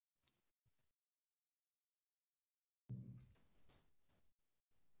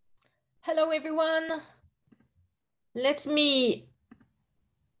Hello, everyone. Let me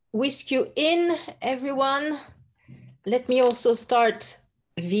whisk you in, everyone. Let me also start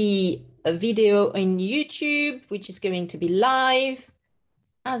the video on YouTube, which is going to be live,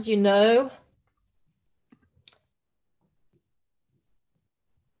 as you know.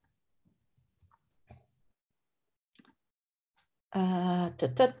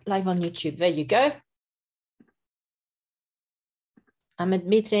 Live on YouTube, there you go. I'm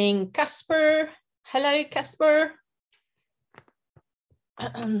admitting Casper. Hello, Casper.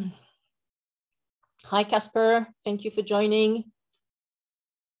 Hi, Casper. Thank you for joining.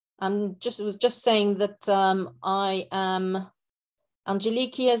 Was just saying that I am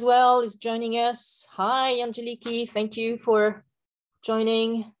Angeliki as well is joining us. Hi, Angeliki. Thank you for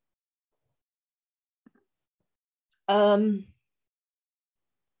joining.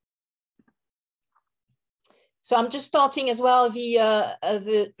 So I'm just starting as well the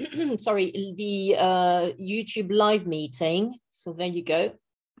YouTube live meeting. So there you go.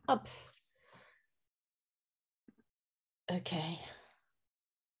 Up. Okay.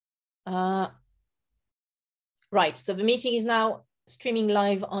 Right. So the meeting is now streaming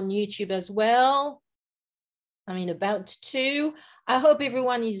live on YouTube as well. I mean, about to. I hope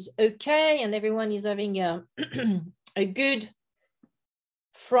everyone is okay and everyone is having a a good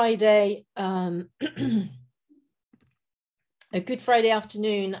Friday. A good Friday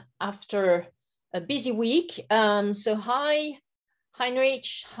afternoon after a busy week. So hi,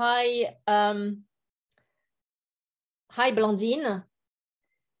 Heinrich, hi, hi, Blandine.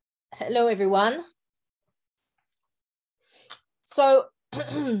 Hello, everyone. So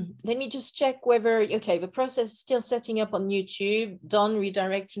let me just check whether, okay, the process is still setting up on YouTube, done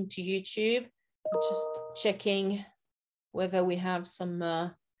redirecting to YouTube. I'm just checking whether we have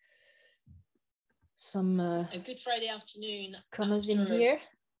some a good Friday afternoon comers in here.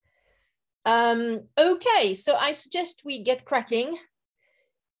 Okay, so I suggest we get cracking,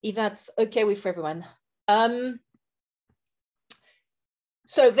 if that's okay with everyone.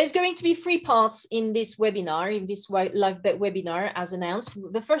 So there's going to be 3 parts in this webinar, in this live webinar as announced.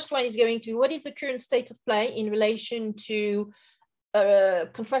 The first one is going to be what is the current state of play in relation to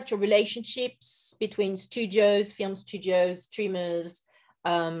contractual relationships between studios, film studios, streamers,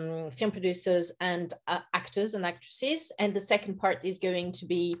 film producers and actors and actresses. And the second part is going to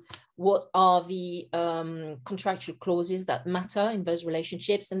be what are the contractual clauses that matter in those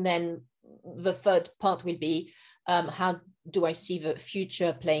relationships. And then the third part will be how do I see the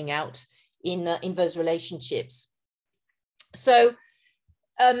future playing out in those relationships. So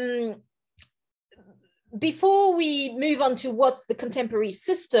before we move on to what's the contemporary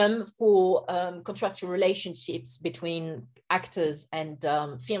system for contractual relationships between actors and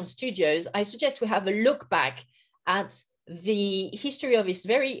film studios, I suggest we have a look back at the history of this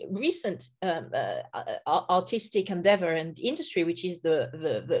very recent artistic endeavor and industry, which is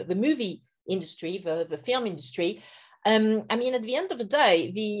the movie industry, the film industry. I mean, at the end of the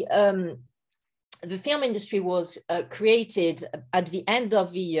day, the film industry was created at the end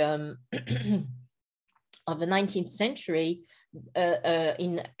of the of the 19th century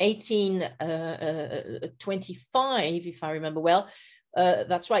in 1825, if I remember well.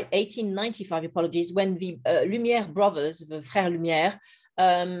 That's right, 1895, apologies, when the Lumière brothers, the Frères Lumière,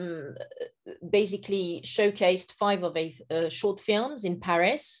 basically showcased 5 of their short films in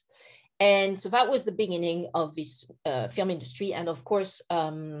Paris. And so that was the beginning of this film industry. And of course,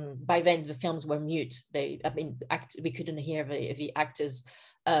 by then the films were mute. We couldn't hear the actors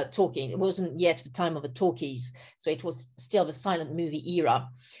talking. It wasn't yet the time of the talkies. So it was still the silent movie era.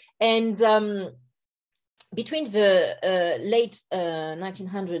 And between the late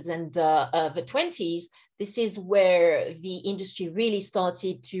 1900s and the 20s, this is where the industry really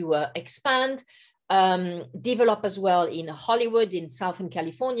started to expand. Develop as well in Hollywood, in Southern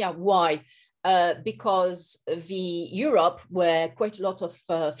California. Why? Because the Europe, where quite a lot of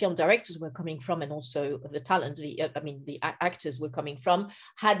film directors were coming from, and also the talent, the actors were coming from,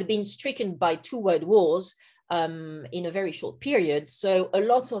 had been stricken by 2 world wars in a very short period. So a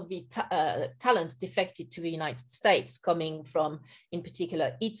lot of the talent defected to the United States, coming from, in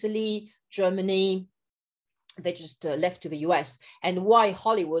particular, Italy, Germany. They just left to the US. And why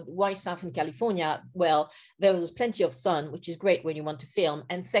Hollywood? Why Southern California? Well, there was plenty of sun, which is great when you want to film.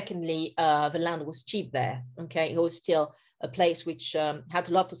 And secondly, the land was cheap there. Okay, it was still a place which had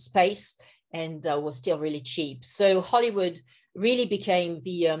a lot of space and was still really cheap. So Hollywood really became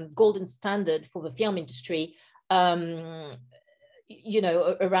the golden standard for the film industry, you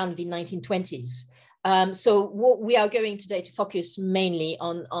know, around the 1920s. So what we are going today to focus mainly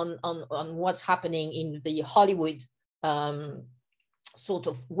on what's happening in the Hollywood sort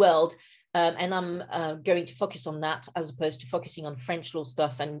of world. And I'm going to focus on that as opposed to focusing on French law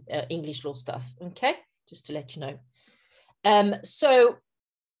stuff and English law stuff. Okay, just to let you know.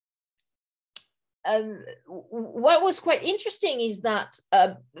 What was quite interesting is that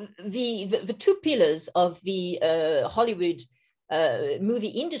the two pillars of the Hollywood movie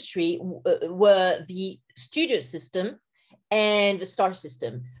industry were the studio system and the star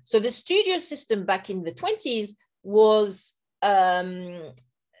system. So the studio system back in the 20s was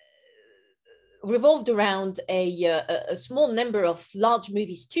revolved around a small number of large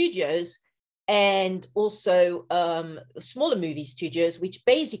movie studios and also smaller movie studios, which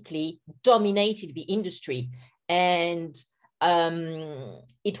basically dominated the industry. And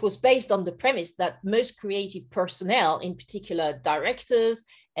it was based on the premise that most creative personnel, in particular directors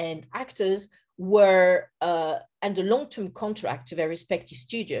and actors, were under long-term contract to their respective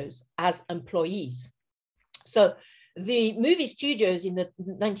studios as employees. So the movie studios in the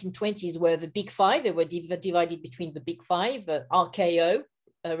 1920s were the big five. They were divided between the big five, RKO,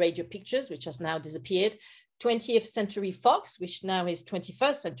 Radio Pictures, which has now disappeared, 20th Century Fox, which now is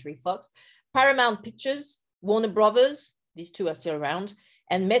 21st Century Fox, Paramount Pictures, Warner Brothers, these two are still around,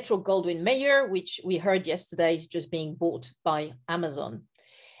 and Metro-Goldwyn-Mayer, which we heard yesterday is just being bought by Amazon.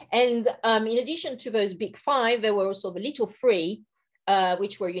 And in addition to those big five, there were also the little three,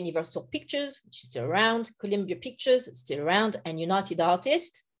 which were Universal Pictures, which is still around, Columbia Pictures, still around, and United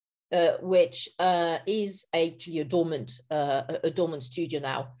Artists, which is actually a dormant studio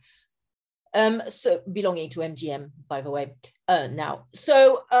now. So belonging to MGM, by the way, now.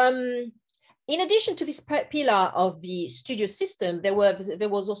 So in addition to this pillar of the studio system, there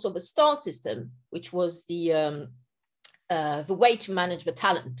was also the star system, which was the way to manage the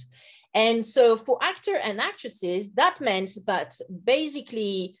talent. And so for actor and actresses, that meant that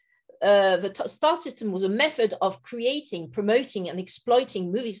basically the star system was a method of creating, promoting, and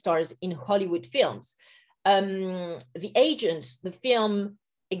exploiting movie stars in Hollywood films. The agents, the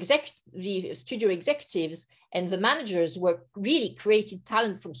studio executives, and the managers were really creating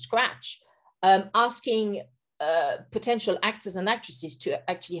talent from scratch, asking potential actors and actresses to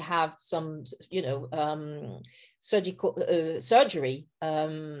actually have some, surgery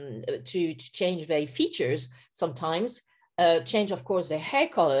to change their features sometimes, change, of course, their hair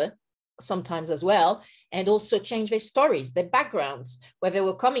color sometimes as well, and also change their stories, their backgrounds, where they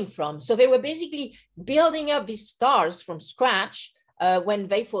were coming from. So they were basically building up these stars from scratch when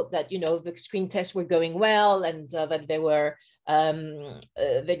they thought that, the screen tests were going well and that they were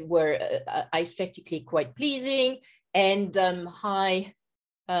aesthetically quite pleasing. And hi,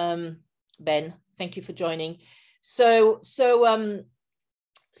 Ben, thank you for joining. So some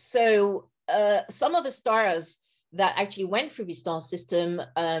of the stars that actually went through the star system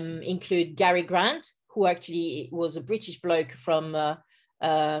include Gary Grant, who actually was a British bloke from the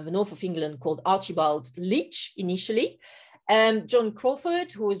north of England called Archibald Leach initially, John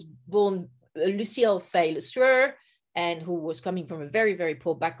Crawford, who was born Lucille Fay LeSueur, and who was coming from a very, very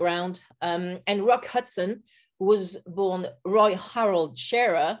poor background, and Rock Hudson, who was born Roy Harold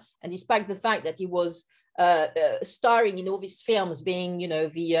Scherer, and despite the fact that he was starring in all these films, being,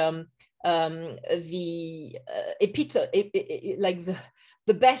 the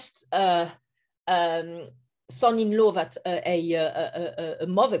best son-in-law that a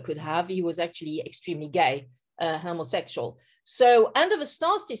mother could have, he was actually extremely gay, homosexual. So under the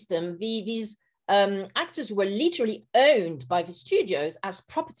star system, these actors were literally owned by the studios as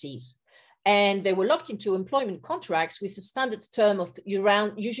properties, and they were locked into employment contracts with a standard term of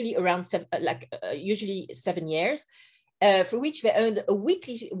usually 7 years, for which they earned a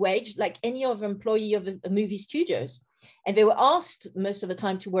weekly wage like any other employee of a movie studios. And they were asked most of the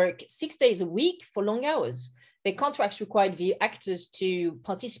time to work 6 days a week for long hours. Their contracts required the actors to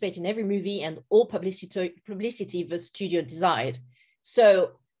participate in every movie and all publicity the studio desired.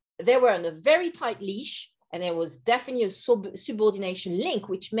 So they were on a very tight leash, and there was definitely a subordination link,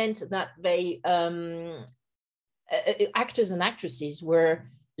 which meant that they actors and actresses were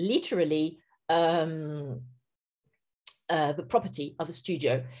literally the property of a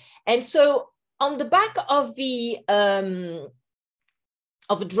studio. And so on the back of a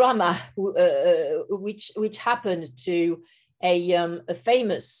drama which happened to a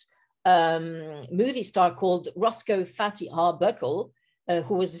famous movie star called Roscoe Fatty Arbuckle,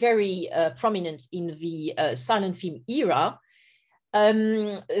 who was very prominent in the silent film era,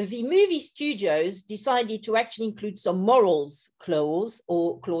 the movie studios decided to actually include some morals clauses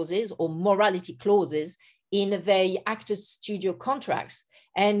or morality clauses in the actors' studio contracts.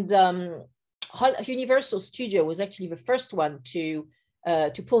 And Universal Studio was actually the first one to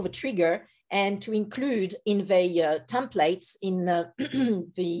to pull the trigger and to include in the templates in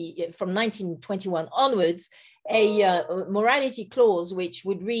from 1921 onwards a morality clause which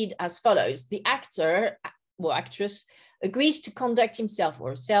would read as follows: the actor or actress agrees to conduct himself or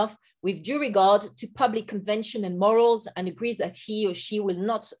herself with due regard to public convention and morals, and agrees that he or she will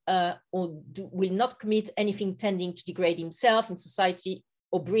not will not commit anything tending to degrade himself in society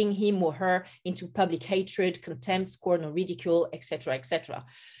or bring him or her into public hatred, contempt, scorn, or ridicule, etc., etc.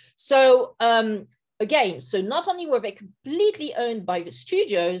 So again, so not only were they completely owned by the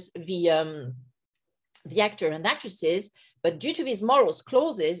studios, the actor and actresses, but due to these morals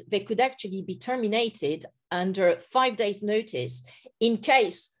clauses, they could actually be terminated under 5 days' notice in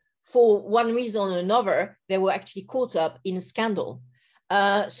case, for one reason or another, they were actually caught up in a scandal.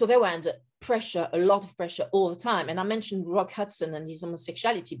 So they were under pressure, a lot of pressure all the time. And I mentioned Rock Hudson and his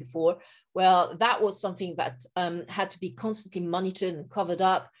homosexuality before. Well, that was something that had to be constantly monitored and covered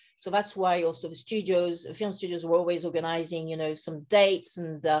up. So that's why also the studios, film studios, were always organizing, you know, some dates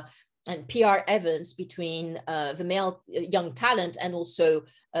and PR events between the male young talent and also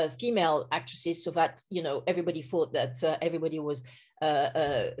female actresses, so that, you know, everybody thought that everybody was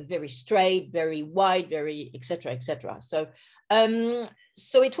very straight, very white, very etc., etc. So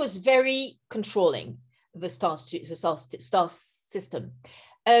so it was very controlling, the star system.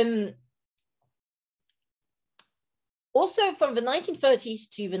 Also, from the 1930s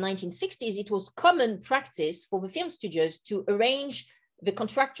to the 1960s, it was common practice for the film studios to arrange the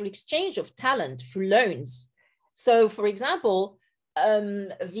contractual exchange of talent through loans. So, for example,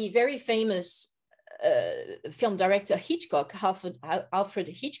 the very famous film director Hitchcock, Alfred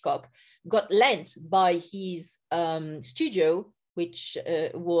Hitchcock, got lent by his studio, which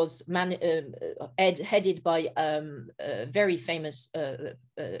was headed by a very famous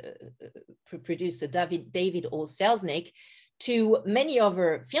producer, David O. Selznick, to many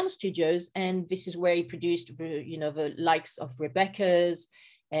other film studios. And this is where he produced, you know, the likes of Rebecca's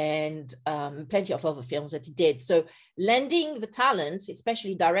and plenty of other films that he did. So lending the talents,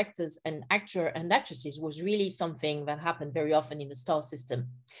 especially directors and actresses, was really something that happened very often in the star system.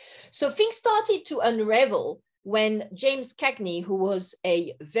 So things started to unravel when James Cagney, who was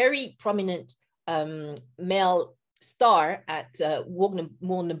a very prominent male star at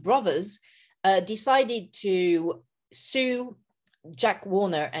Warner Brothers, decided to sue Jack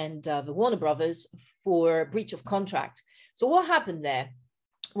Warner and the Warner Brothers for breach of contract. So what happened there?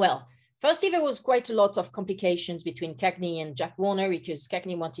 Well, firstly, there was quite a lot of complications between Cagney and Jack Warner, because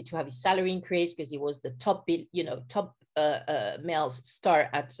Cagney wanted to have his salary increased because he was the top male star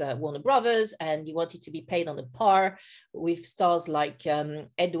at Warner Brothers, and he wanted to be paid on a par with stars like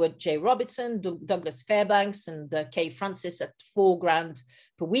Edward J. Robertson, Douglas Fairbanks, and Kay Francis at $4,000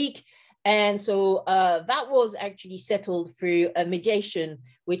 per week. And so that was actually settled through a mediation,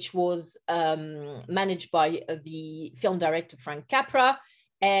 which was managed by the film director Frank Capra.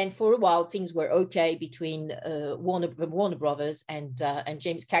 And for a while, things were okay between Warner Brothers and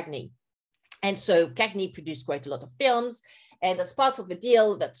James Cagney. And so Cagney produced quite a lot of films. And as part of the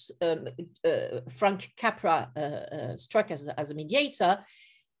deal that Frank Capra struck as a mediator,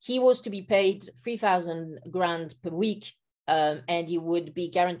 he was to be paid $3,000 per week. And he would be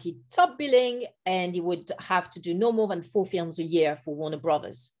guaranteed top billing, and he would have to do no more than 4 films a year for Warner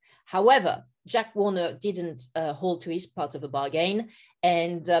Brothers. However, Jack Warner didn't hold to his part of the bargain.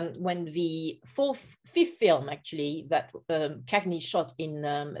 And when the fifth film, actually, that Cagney shot in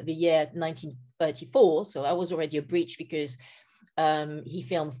the year 1934, so that was already a breach because he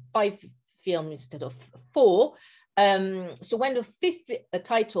filmed 5 films instead of 4. So when the 5th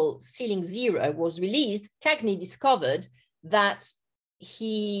title, Ceiling Zero, was released, Cagney discovered that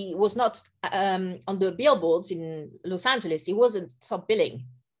he was not on the billboards in Los Angeles. He wasn't top billing.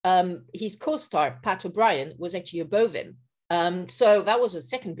 His co-star, Pat O'Brien, was actually above him. So that was a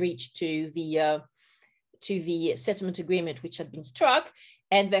second breach to the settlement agreement which had been struck,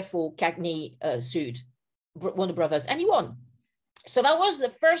 and therefore Cagney sued Warner Brothers, and he won. So that was the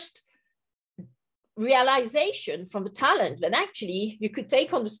first realization from the talent that actually you could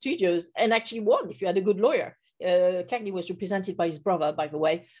take on the studios and actually won if you had a good lawyer. Cagney was represented by his brother, by the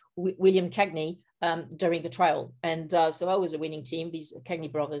way, William Cagney, during the trial. And so that was a winning team, these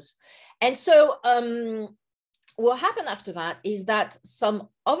Cagney brothers. And so what happened after that is that some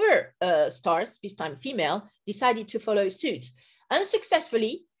other stars, this time female, decided to follow suit,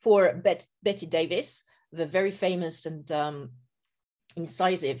 unsuccessfully for Bette Davis, the very famous and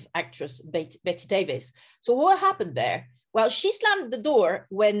incisive actress Bette Davis. So what happened there? Well, she slammed the door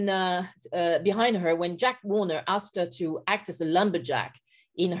when behind her when Jack Warner asked her to act as a lumberjack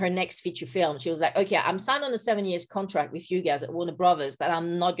in her next feature film. She was like, okay, I'm signed on a 7 years contract with you guys at Warner Brothers, but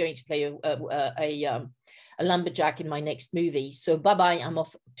I'm not going to play a lumberjack in my next movie. So bye-bye, I'm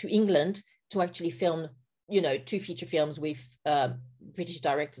off to England to actually film, 2 feature films with British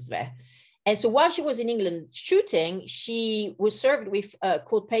directors there. And so while she was in England shooting, she was served with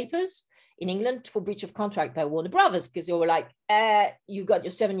court papers in England for breach of contract by Warner Brothers, because they were like, you got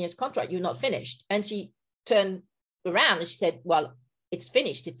your 7 years contract, you're not finished. And she turned around and she said, well, it's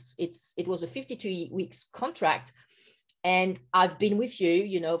finished. It was a 52 weeks contract, and I've been with you,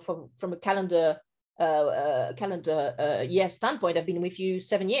 from a calendar year standpoint, I've been with you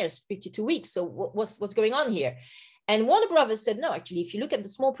 7 years, 52 weeks. So what's going on here? And Warner Brothers said, no, actually, if you look at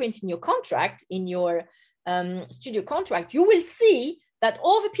the small print in your contract, in your studio contract, you will see that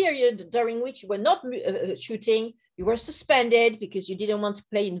all the period during which you were not shooting, you were suspended because you didn't want to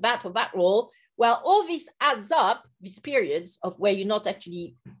play in that or that role. Well, all this adds up, these periods of where you're not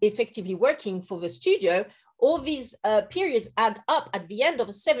actually effectively working for the studio, all these periods add up at the end of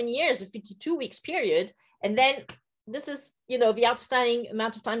a 7 years, a 52 weeks period. And then this is, the outstanding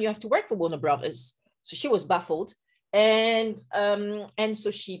amount of time you have to work for Warner Brothers. So she was baffled. And so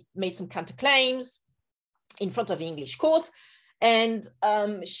she made some counterclaims in front of the English court. And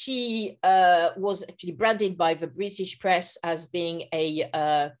she was actually branded by the British press as being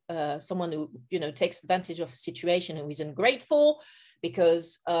someone who, takes advantage of a situation and is ungrateful,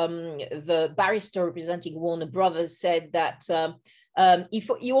 because the barrister representing Warner Brothers said that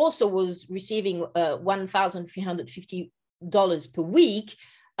he also was receiving $1,350 per week.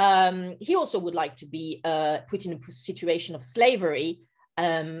 He also would like to be put in a situation of slavery,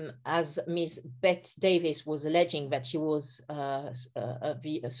 as Ms. Bette Davis was alleging that she was a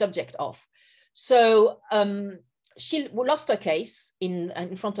subject of. So she lost her case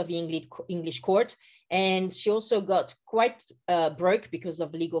in front of the English court, and she also got quite broke because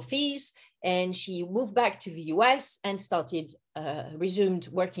of legal fees, and she moved back to the US and resumed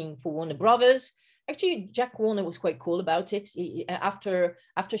working for Warner Brothers. Actually, Jack Warner was quite cool about it. After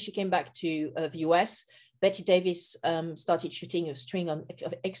she came back to the US, Bette Davis started shooting a string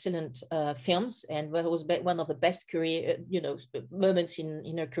of excellent films, and that was one of the best career, moments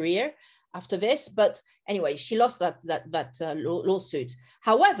in her career after this. But anyway, she lost that lawsuit.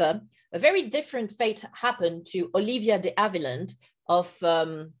 However, a very different fate happened to Olivia de Havilland of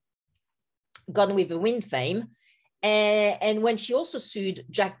Gone with the Wind fame. And when she also sued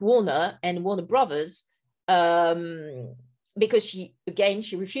Jack Warner and Warner Brothers, because she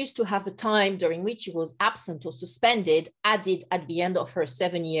refused to have the time during which she was absent or suspended added at the end of her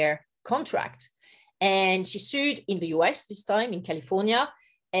 7-year contract. And she sued in the US, this time in California,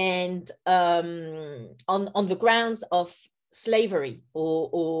 and on the grounds of slavery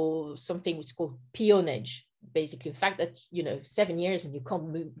or something which is called peonage, basically the fact that, 7 years and you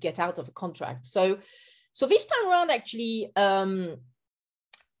can't get out of a contract. So this time around, actually,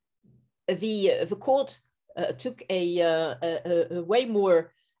 the court took a way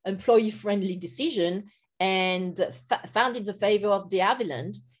more employee-friendly decision and found in the favor of de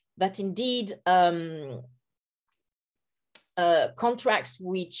Havilland that indeed contracts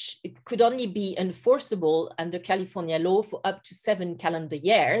which could only be enforceable under California law for up to 7 calendar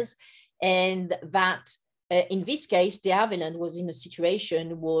years, and that in this case, de Havilland was in a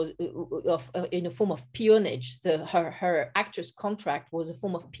situation in a form of peonage. Her actress contract was a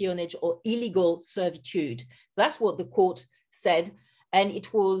form of peonage or illegal servitude. That's what the court said, and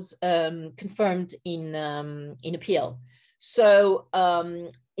it was confirmed in appeal. So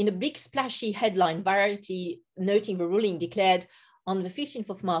in a big splashy headline, Variety, noting the ruling, declared on the 15th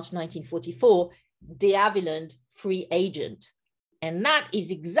of March 1944, de Havilland free agent. And that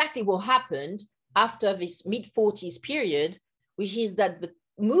is exactly what happened after this mid-40s period, which is that the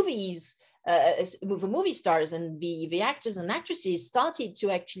movies, the movie stars and the actors and actresses started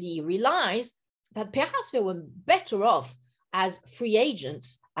to actually realize that perhaps they were better off as free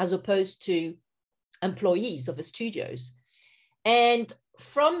agents as opposed to employees of the studios. And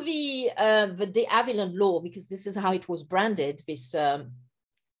from the de Havilland law, because this is how it was branded, this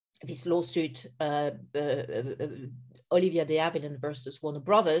lawsuit, Olivia de Havilland versus Warner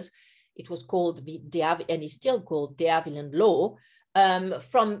Brothers, it was called and is still called de Havilland law.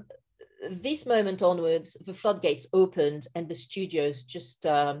 From this moment onwards, the floodgates opened and the studios just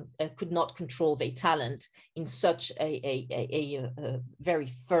could not control their talent in such a very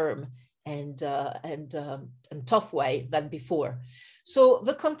firm and tough way than before. So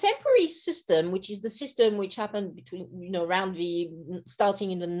the contemporary system, which is the system which happened between, around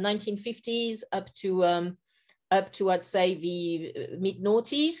starting in the 1950s up to I'd say the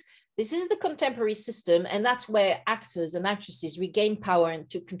mid-noughties, This is the contemporary system, and that's where actors and actresses regain power and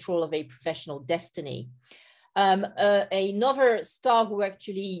took control of a professional destiny. Another star who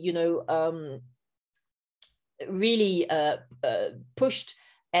actually, really pushed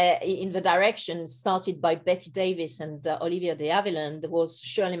in the direction started by Betty Davis and Olivia de Havilland was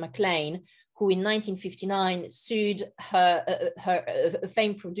Shirley MacLaine, who in 1959 sued her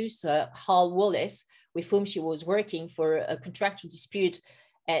famed producer, Hal Wallace, with whom she was working for a contractual dispute,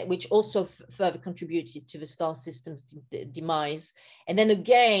 which also further contributed to the star system's demise. And then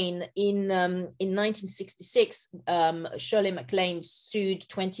again, in 1966, Shirley MacLaine sued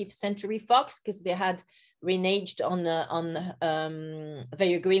 20th Century Fox because they had reneged on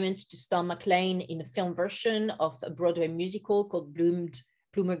their agreement to star MacLaine in a film version of a Broadway musical called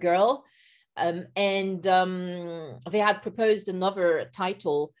Bloomer Girl. They had proposed another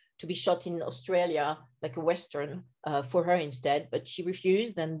title to be shot in Australia, like a Western, for her instead, but she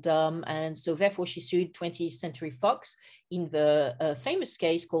refused. And so therefore she sued 20th Century Fox in the famous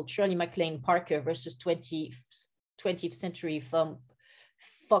case called Shirley MacLaine Parker versus 20th Century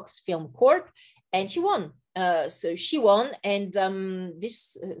Fox Film Corp. And she won. So she won. And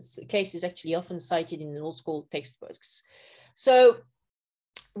this case is actually often cited in old school textbooks. So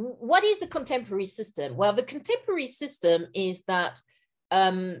what is the contemporary system? Well, the contemporary system is that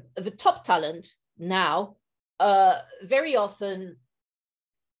the top talent now very often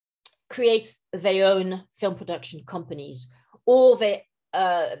creates their own film production companies, or they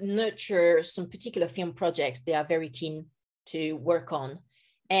nurture some particular film projects they are very keen to work on.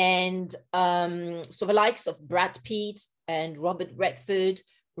 And so the likes of Brad Pitt and Robert Redford,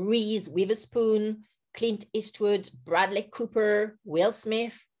 Reese Witherspoon, Clint Eastwood, Bradley Cooper, Will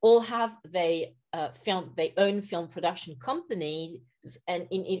Smith, all have their own film production companies, and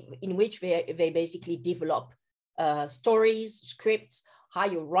in which they basically develop stories, scripts,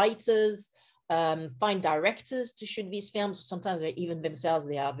 hire writers, find directors to shoot these films. Sometimes they even themselves,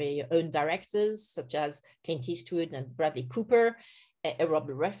 they are their own directors, such as Clint Eastwood and Bradley Cooper,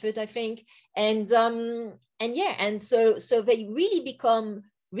 Robert Redford, I think. And so they really become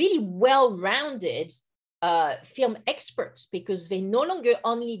really well-rounded film experts, because they no longer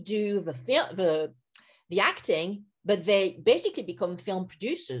only do the acting, but they basically become film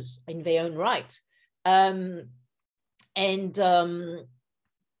producers in their own right. And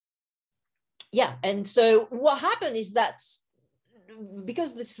so what happened is that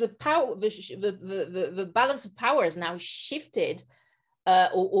because the power, the balance of power has now shifted,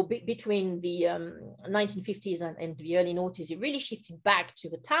 between the 1950s and the early noughties, it really shifted back to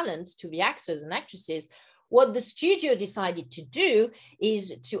the talent, to the actors and actresses. What the studio decided to do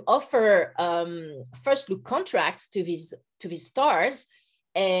is to offer first look contracts to these stars,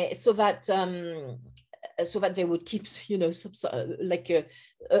 so that they would keep, like a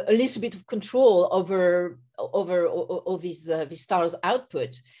little bit of control over these stars'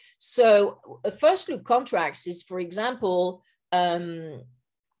 output. So first look contracts is, for example,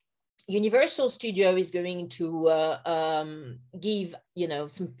 Universal Studio is going to give,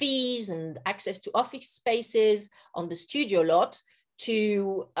 some fees and access to office spaces on the studio lot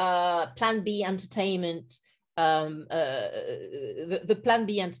to Plan B Entertainment, the Plan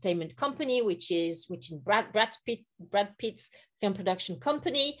B Entertainment company, which is Brad Pitt's film production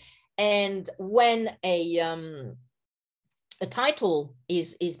company. And when a title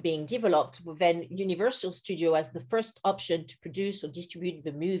is being developed, then Universal Studio has the first option to produce or distribute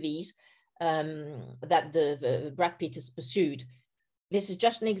the movies that the Brad Pitt has pursued. This is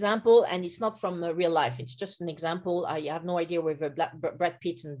just an example, and it's not from real life. It's just an example. I have no idea whether Brad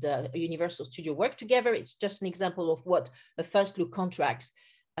Pitt and Universal Studio work together. It's just an example of what a first look contracts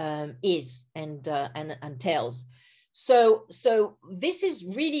is and entails. So this is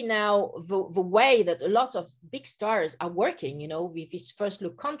really now the way that a lot of big stars are working, with these first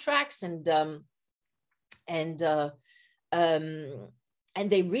look contracts, and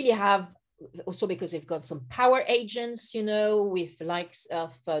they really have, also because they've got some power agents, with the likes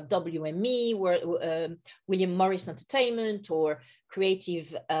of WME, William Morris Entertainment, or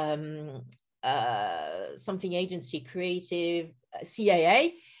Creative something agency, Creative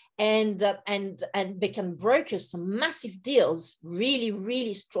CAA. And they can broker some massive deals, really,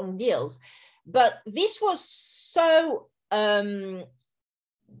 really strong deals. But this was so how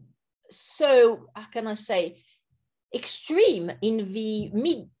can I say, extreme in the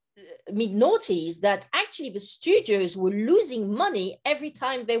mid-noughties, that actually the studios were losing money every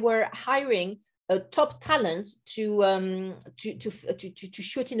time they were hiring a top talent to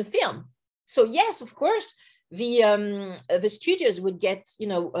shoot in a film. So yes, of course, the studios would get, you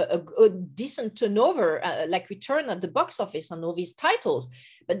know, a decent turnover, like return at the box office on all these titles.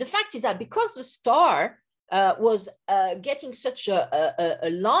 But the fact is that because the star was getting such a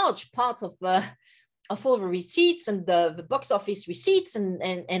large part of all the receipts and the box office receipts,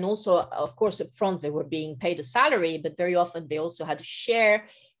 and also, of course, up front they were being paid a salary, but very often they also had a share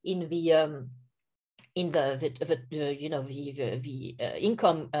in the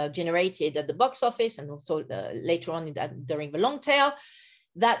income generated at the box office, and also later on during the long tail,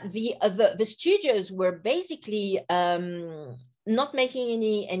 that the studios were basically not making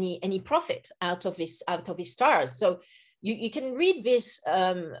any profit out of his stars. So you can read this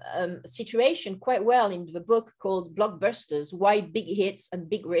situation quite well in the book called Blockbusters: Why Big Hits and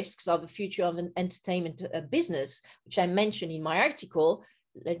Big Risks Are the Future of an Entertainment Business, which I mentioned in my article.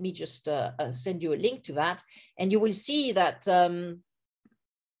 Let me just send you a link to that, and you will see that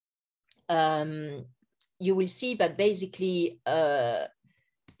basically,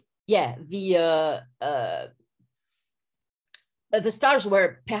 the stars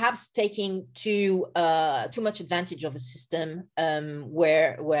were perhaps taking too much advantage of a system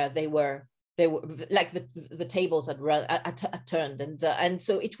where they were like the tables had turned, and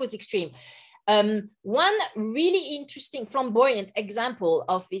so it was extreme. One really interesting, flamboyant example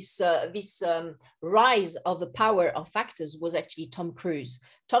of this rise of the power of actors was actually Tom Cruise.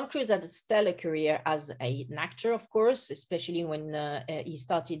 Tom Cruise had a stellar career as an actor, of course, especially when he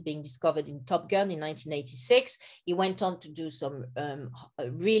started being discovered in Top Gun in 1986. He went on to do some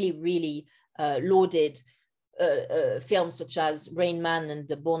really lauded films such as Rain Man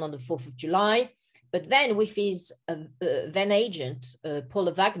and Born on the 4th of July. But then with his then agent,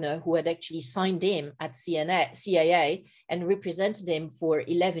 Paula Wagner, who had actually signed him at CIA and represented him for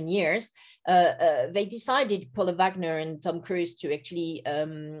 11 years, they decided, Paula Wagner and Tom Cruise, to actually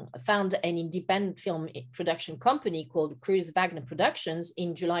found an independent film production company called Cruise Wagner Productions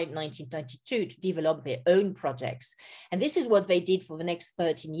in July 1992 to develop their own projects. And this is what they did for the next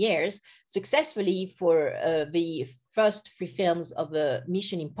 13 years, successfully for the first 3 films of the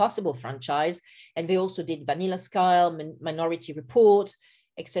Mission Impossible franchise, and they also did Vanilla Sky, Minority Report,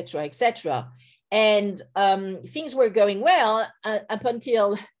 etc., etc. And things were going well up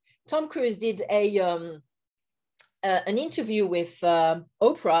until Tom Cruise did an interview with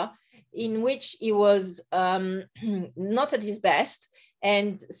Oprah, in which he was not at his best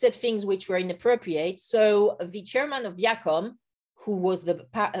and said things which were inappropriate. So the chairman of Viacom, who was the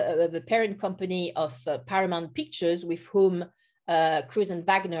parent company of Paramount Pictures, with whom Cruise and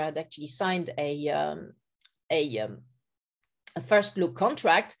Wagner had actually signed a first look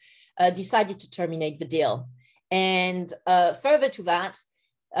contract, decided to terminate the deal. And further to that,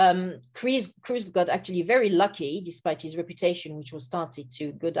 Cruise got actually very lucky, despite his reputation, which was started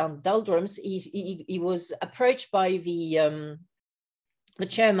to go down doldrums. He was approached by the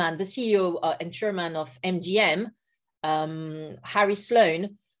chairman, the CEO and chairman of MGM, Harry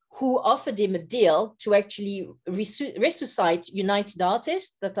Sloan, who offered him a deal to actually resuscite United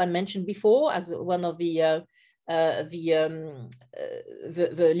Artists that I mentioned before as one of the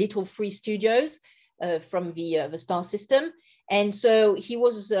little free studios from the star system. And so he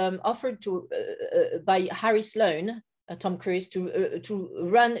was offered to by Harry Sloan, Tom Cruise, to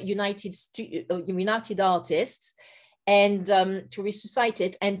run United Artists, and to resuscitate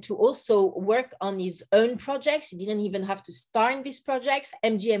it, and to also work on his own projects. He didn't even have to star in these projects.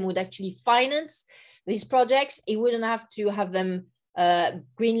 MGM would actually finance these projects. He wouldn't have to have them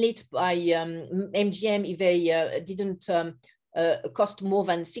greenlit by MGM if they didn't cost more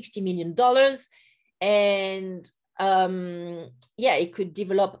than $60 million. And it could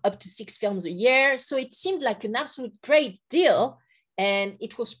develop up to 6 films a year. So it seemed like an absolute great deal. And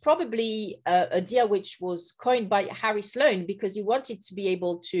it was probably a deal which was coined by Harry Sloan, because he wanted to be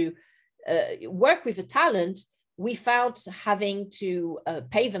able to work with a talent without having to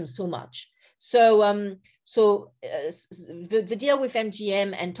pay them so much. So, the deal with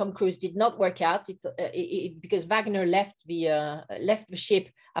MGM and Tom Cruise did not work out because Wagner left the ship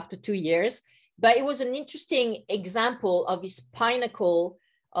after 2 years. But it was an interesting example of this pinnacle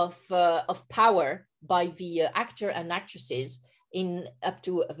of power by the actor and actresses in up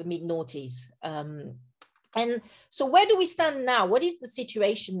to the mid-noughties. And so where do we stand now? What is the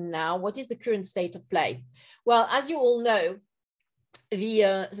situation now? What is the current state of play? Well, as you all know,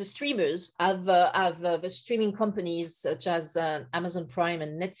 the streamers have the streaming companies such as Amazon Prime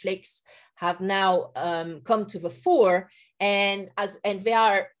and Netflix have now come to the fore, and they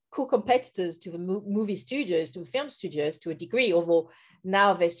are co-competitors to the movie studios, to the film studios to a degree, although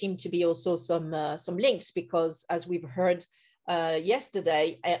now there seem to be also some links, because as we've heard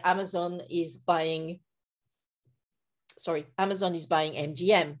yesterday, Amazon is buying sorry, Amazon is buying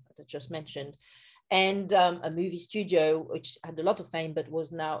MGM, that I just mentioned, and a movie studio, which had a lot of fame, but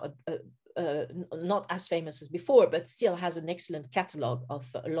was now not as famous as before, but still has an excellent catalog of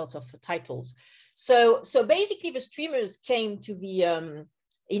a lot of titles. So basically the streamers came to the,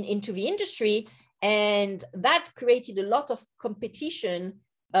 into the industry, and that created a lot of competition,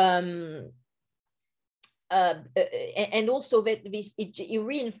 and also that it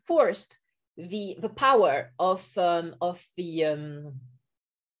reinforced the power of the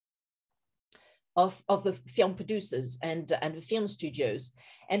film producers and the film studios.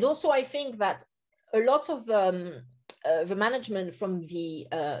 And also I think that a lot of the management from the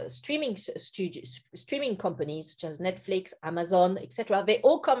streaming companies such as Netflix, Amazon, etc., they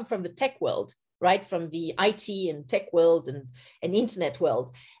all come from the tech world, right? From the IT and tech world and internet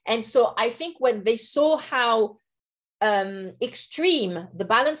world. And so I think when they saw how extreme the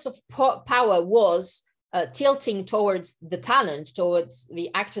balance of power was tilting towards the talent, towards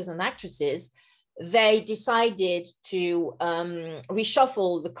the actors and actresses, they decided to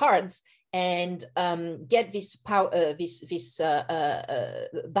reshuffle the cards and get this power, this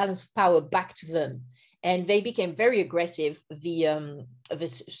balance of power back to them. And they became very aggressive, the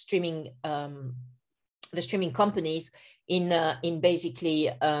streaming companies, in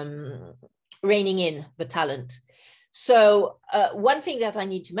basically reining in the talent. So one thing that I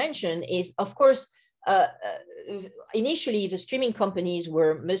need to mention is, of course, initially the streaming companies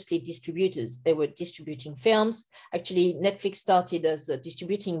were mostly distributors. They were distributing films. Actually, Netflix started as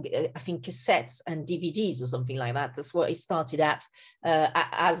distributing, I think, cassettes and DVDs or something like that. That's what it started at,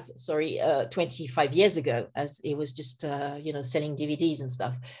 25 years ago, as it was just, selling DVDs and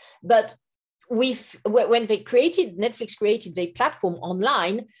stuff. But when Netflix created their platform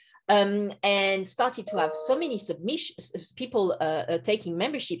online, and started to have so many submissions, people taking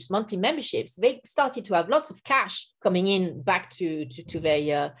memberships, monthly memberships, they started to have lots of cash coming in back to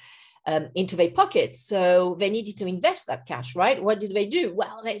their into their pockets. So they needed to invest that cash, right? What did they do?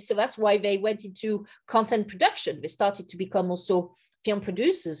 Well, so that's why they went into content production. They started to become also film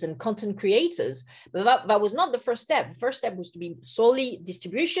producers and content creators. But that was not the first step. The first step was to be solely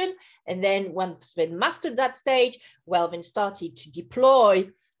distribution. And then once they mastered that stage, well, then started to deploy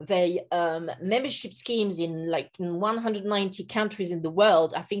the membership schemes in 190 countries in the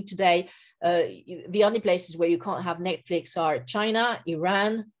world. I think today, the only places where you can't have Netflix are China,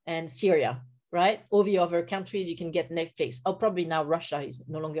 Iran, and Syria, right? All the other countries you can get Netflix. Oh, probably now Russia is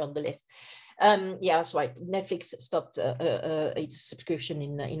no longer on the list. Yeah, that's right. Netflix stopped its subscription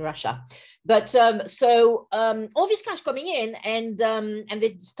in Russia. But all this cash coming in, and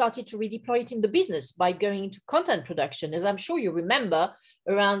they started to redeploy it in the business by going into content production. As I'm sure you remember,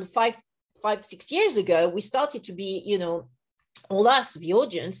 around 5-6 years ago, we started to be, all us, the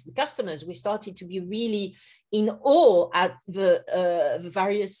audience, the customers, we started to be really in awe at the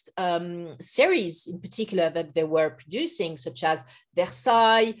various series in particular that they were producing, such as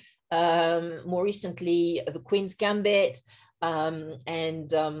Versailles, more recently The Queen's Gambit,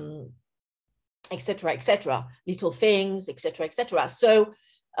 and etc., Little Things, etc. So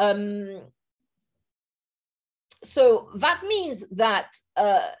that means that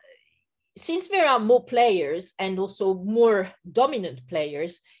since there are more players and also more dominant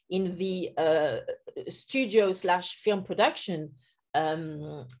players in the studio / film production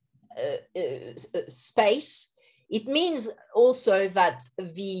space, it means also that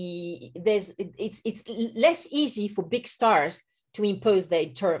it's less easy for big stars to impose their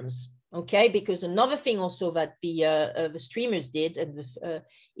terms, okay? Because another thing also that the streamers did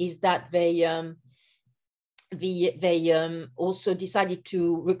is that they also decided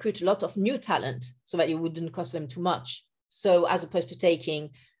to recruit a lot of new talent so that it wouldn't cost them too much. So as opposed to taking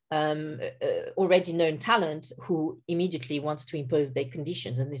already known talent who immediately wants to impose their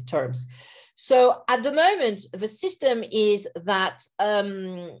conditions and their terms. So at the moment, the system is that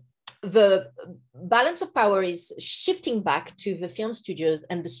the balance of power is shifting back to the film studios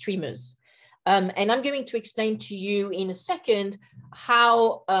and the streamers. And I'm going to explain to you in a second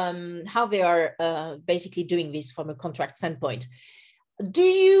how they are basically doing this from a contract standpoint. Do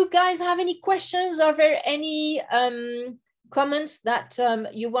you guys have any questions? Are there any comments that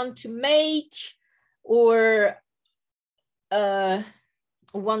you want to make, or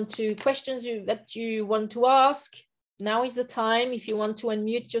questions that you want to ask? Now is the time. If you want to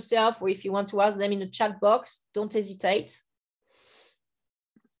unmute yourself, or if you want to ask them in the chat box, don't hesitate.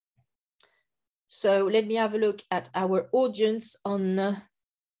 So let me have a look at our audience on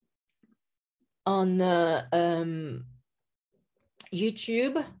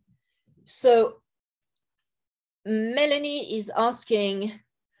YouTube. So Melanie is asking,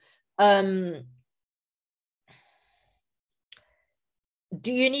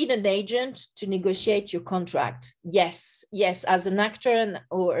 Do you need an agent to negotiate your contract? Yes, yes. As an actor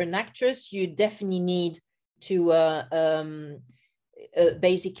or an actress, you definitely need to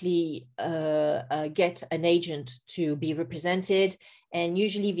basically get an agent to be represented. And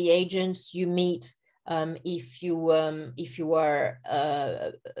usually the agents you meet, if you are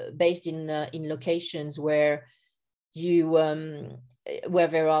based in locations where where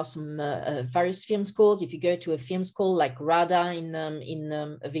there are some various film schools. If you go to a film school like RADA in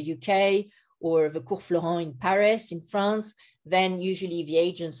the UK, or the Cours Florent in Paris, in France, then usually the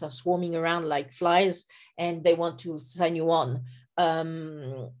agents are swarming around like flies and they want to sign you on.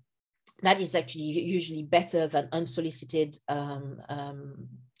 That is actually usually better than unsolicited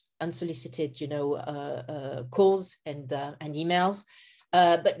calls and emails.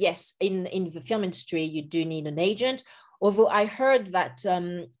 But yes, in the film industry, you do need an agent. Although I heard that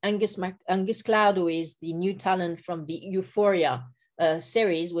Angus Cloud, who is the new talent from the Euphoria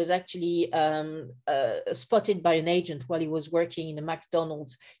series, was actually spotted by an agent while he was working in a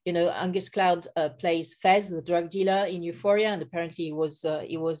McDonald's. You know, Angus Cloud plays Fez, the drug dealer in Euphoria, and apparently he was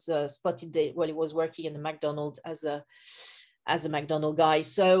spotted while he was working in the McDonald's as a McDonald guy.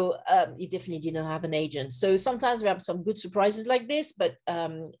 So he definitely didn't have an agent. So sometimes we have some good surprises like this, but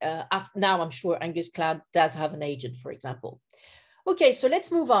now I'm sure Angus Cloud does have an agent, for example. Okay, so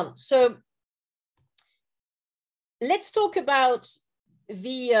let's move on. So let's talk about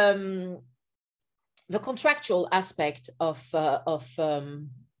the contractual aspect of the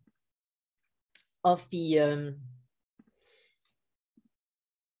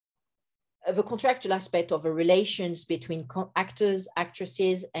contractual aspect of the relations between actors,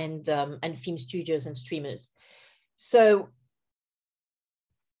 actresses, and film studios and streamers. So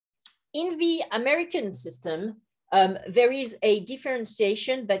in the American system, there is a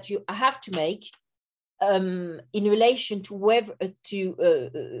differentiation that you have to make in relation to whether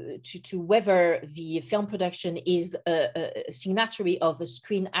whether the film production is a signatory of a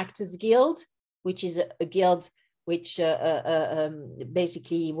Screen Actors Guild, which is a guild which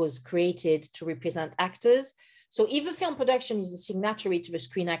basically was created to represent actors. So if a film production is a signatory to the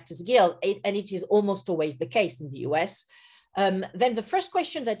Screen Actors Guild, and it is almost always the case in the US, then the first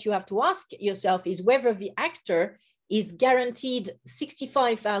question that you have to ask yourself is whether the actor is guaranteed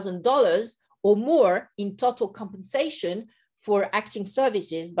 $65,000 or more in total compensation for acting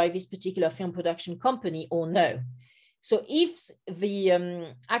services by this particular film production company or no. So if the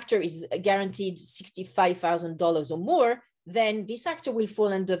actor is guaranteed $65,000 or more, then this actor will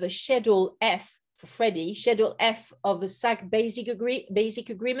fall under the Schedule F for Freddie, Schedule F of the SAG Basic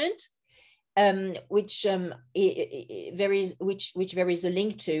Agreement, which there is a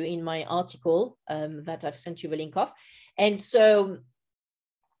link to in my article that I've sent you the link of. And so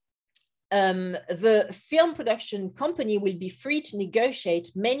the film production company will be free to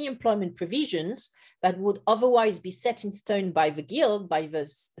negotiate many employment provisions that would otherwise be set in stone by the guild, by the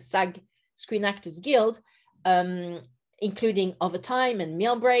SAG Screen Actors Guild, including overtime and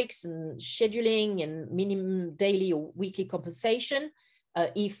meal breaks and scheduling and minimum daily or weekly compensation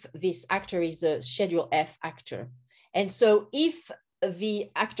if this actor is a Schedule F actor. And so if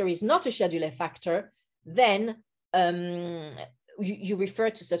the actor is not a Schedule F actor, then you refer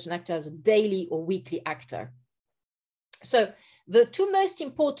to such an actor as a daily or weekly actor. So the two most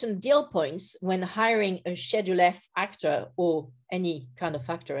important deal points when hiring a Schedule F actor or any kind of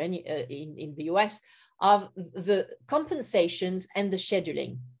actor in the US are the compensations and the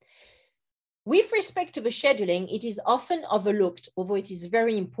scheduling. With respect to the scheduling, it is often overlooked, although it is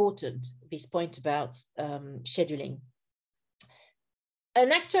very important, this point about scheduling.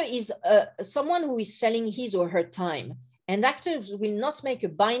 An actor is someone who is selling his or her time. And actors will not make a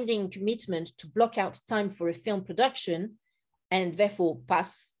binding commitment to block out time for a film production and therefore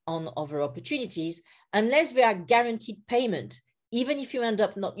pass on other opportunities unless they are guaranteed payment, even if you end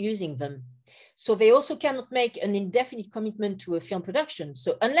up not using them. So they also cannot make an indefinite commitment to a film production.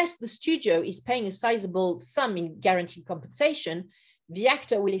 So unless the studio is paying a sizable sum in guaranteed compensation, the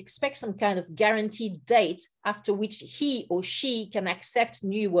actor will expect some kind of guaranteed date after which he or she can accept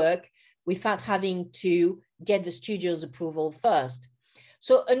new work without having to get the studio's approval first.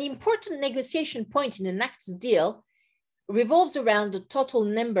 So an important negotiation point in an actor's deal revolves around the total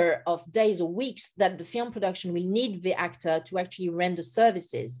number of days or weeks that the film production will need the actor to actually render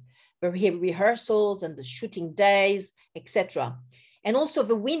services, the rehearsals and the shooting days, etc. And also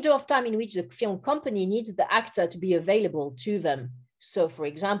the window of time in which the film company needs the actor to be available to them. So for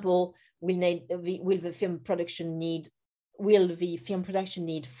example, will the film production need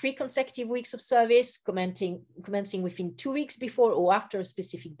 3 consecutive weeks of service, commencing within 2 weeks before or after a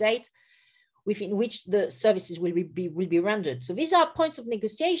specific date? within which the services will be rendered. So these are points of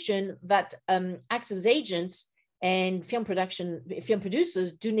negotiation that actors, agents, and film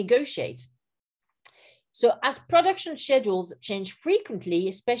producers do negotiate. So as production schedules change frequently,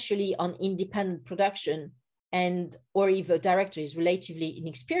 especially on independent production, and or if a director is relatively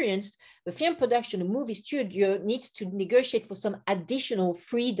inexperienced, the film production movie studio needs to negotiate for some additional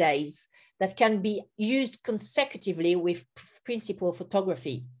free days that can be used consecutively with principal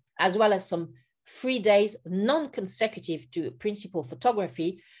photography, as well as some free days non-consecutive to principal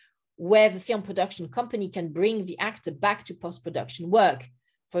photography, where the film production company can bring the actor back to post-production work.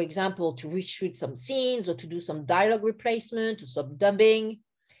 For example, to reshoot some scenes or to do some dialogue replacement or some dubbing.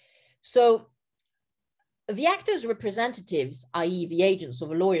 So the actors' representatives, i.e. the agents or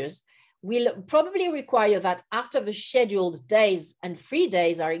the lawyers, will probably require that after the scheduled days and free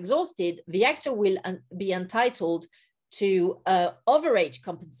days are exhausted, the actor will be entitled to overage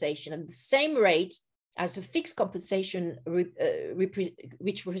compensation at the same rate as a fixed compensation,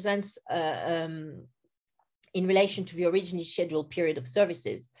 which represents in relation to the originally scheduled period of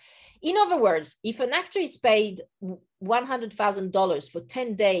services. In other words, if an actor is paid $100,000 for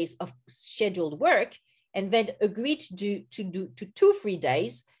 10 days of scheduled work and then agreed to do 2 free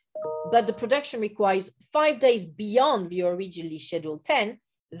days, but the production requires 5 days beyond the originally scheduled 10,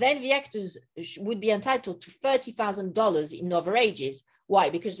 then the actors would be entitled to $30,000 in overages. Why?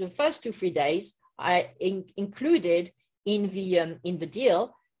 Because the first 2 free days are included in the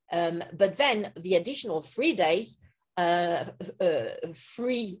deal, but then the additional 3 days,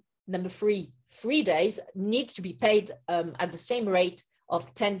 free days, need to be paid at the same rate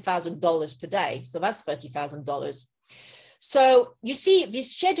of $10,000 per day. So that's $30,000. So you see,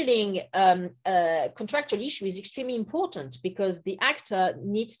 this scheduling contractual issue is extremely important because the actor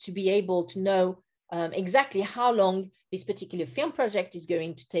needs to be able to know exactly how long this particular film project is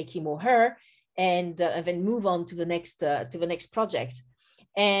going to take him or her, and then move on to the next project.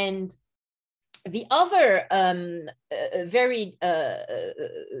 And the other very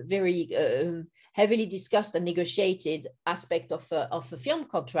heavily discussed and negotiated aspect of a film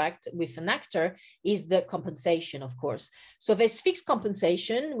contract with an actor is the compensation, of course. So there's fixed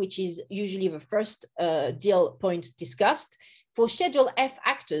compensation, which is usually the first deal point discussed. For Schedule F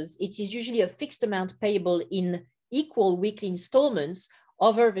actors, it is usually a fixed amount payable in equal weekly installments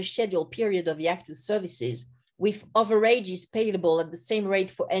over the scheduled period of the actor's services, with overages payable at the same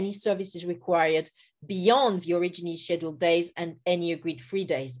rate for any services required beyond the originally scheduled days and any agreed free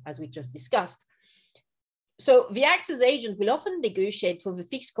days, as we just discussed. So the actor's agent will often negotiate for the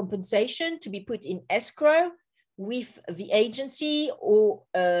fixed compensation to be put in escrow with the agency or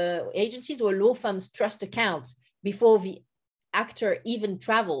agencies or law firms' trust accounts before the actor even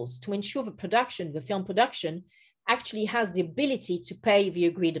travels, to ensure the film production actually has the ability to pay the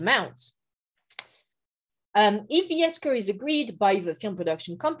agreed amount. If the escrow is agreed by the film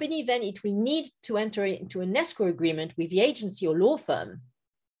production company, then it will need to enter into an escrow agreement with the agency or law firm.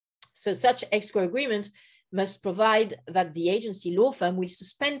 So such escrow agreement must provide that the agency law firm will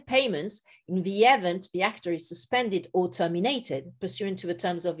suspend payments in the event the actor is suspended or terminated pursuant to the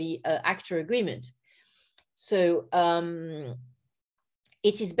terms of the actor agreement. So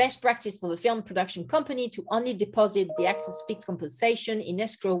it is best practice for the film production company to only deposit the actor's fixed compensation in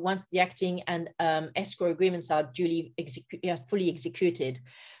escrow once the acting and escrow agreements are duly fully executed.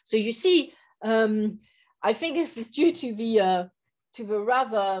 So you see, I think this is due to the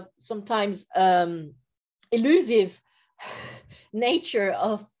rather sometimes elusive nature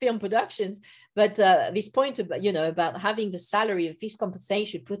of film productions, but this point about, about having the salary of fixed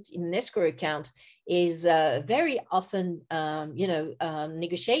compensation put in an escrow account is very often,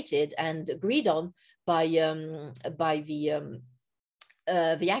 negotiated and agreed on by the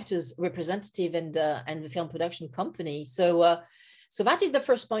actor's representative and the film production company. So that is the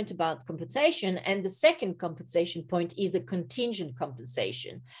first point about compensation. And the second compensation point is the contingent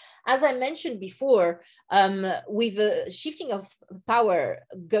compensation. As I mentioned before, with a shifting of power,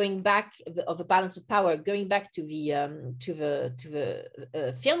 going back of the balance of power, going back to the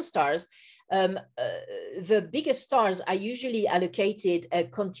film stars, the biggest stars are usually allocated a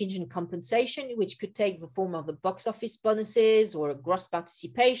contingent compensation, which could take the form of the box office bonuses or gross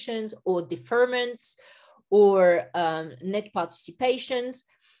participations or deferments, or net participations,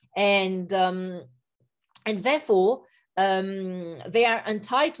 and therefore they are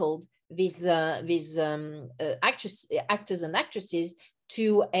entitled, these actors and actresses,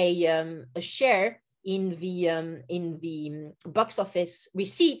 to a share in the box office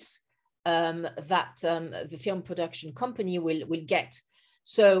receipts that the film production company will get.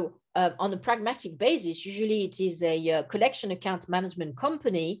 So on a pragmatic basis, usually it is a collection account management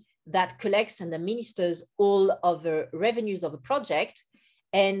company that collects and administers all of the revenues of a project,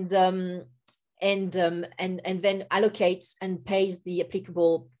 and then allocates and pays the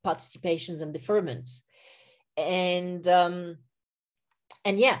applicable participations and deferments.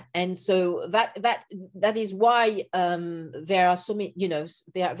 And yeah, and so that is why there are so many,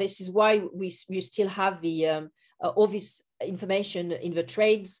 this is why we still have the all this information in the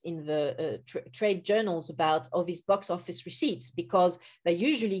trades, in the trade journals about all these box office receipts, because they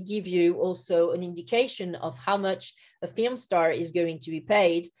usually give you also an indication of how much a film star is going to be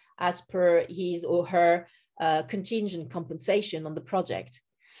paid as per his or her contingent compensation on the project.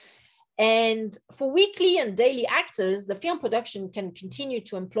 And for weekly and daily actors, the film production can continue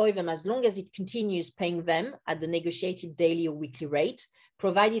to employ them as long as it continues paying them at the negotiated daily or weekly rate,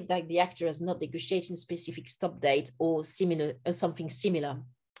 provided that the actor has not negotiated a specific stop date or similar, or something similar.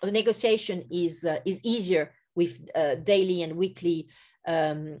 The negotiation is easier with daily and weekly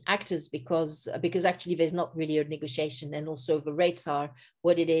actors because actually there's not really a negotiation, and also the rates are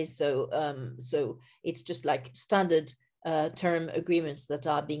what it is. So it's just like standard term agreements that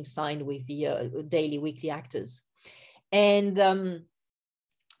are being signed with the daily, weekly actors. And the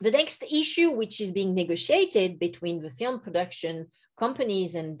next issue, which is being negotiated between the film production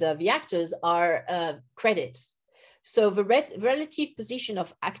companies and the actors, are credits. So the relative position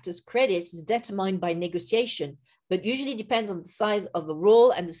of actors' credits is determined by negotiation, but usually depends on the size of the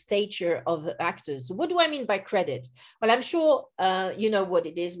role and the stature of the actors. So what do I mean by credit? Well, I'm sure you know what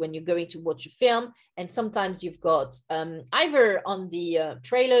it is when you're going to watch a film, and sometimes you've got either on the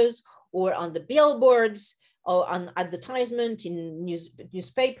trailers or on the billboards or on advertisement in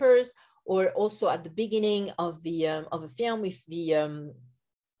newspapers, or also at the beginning of a film, with the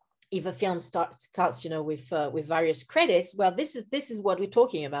if a film starts with various credits. Well, this is what we're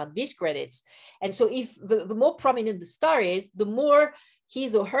talking about, these credits. And so if the more prominent the star is, the more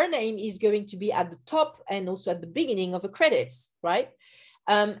his or her name is going to be at the top and also at the beginning of the credits, right?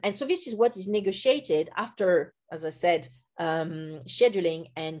 And so this is what is negotiated after, as I said, scheduling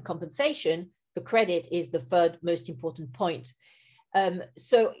and compensation. The credit is the third most important point.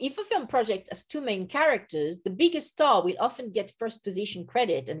 So if a film project has two main characters, the biggest star will often get first position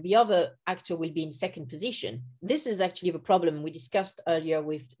credit and the other actor will be in second position. This is actually the problem we discussed earlier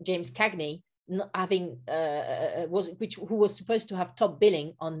with James Cagney not having who was supposed to have top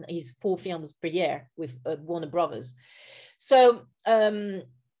billing on his 4 films per year with Warner Brothers. So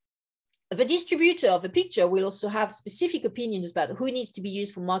the distributor of the picture will also have specific opinions about who needs to be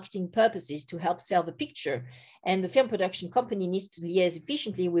used for marketing purposes to help sell the picture. And the film production company needs to liaise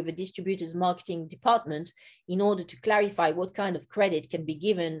efficiently with the distributor's marketing department in order to clarify what kind of credit can be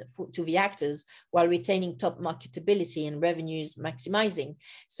given to the actors while retaining top marketability and revenues maximizing.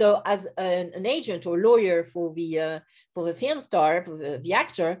 So as an agent or lawyer for the film star, for the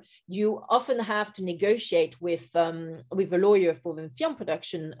actor, you often have to negotiate with a lawyer for the film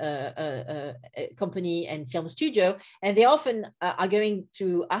production company and film studio, and they often are going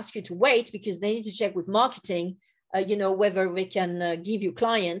to ask you to wait because they need to check with marketing, whether they can give you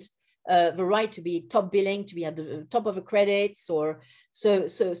client the right to be top billing, to be at the top of the credits, or so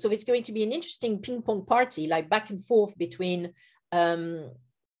it's going to be an interesting ping pong party, like back and forth between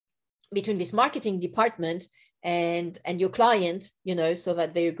this marketing department and your client, so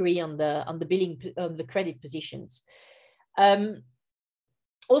that they agree on the billing, on the credit positions.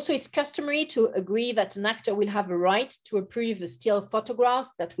 Also, it's customary to agree that an actor will have a right to approve the still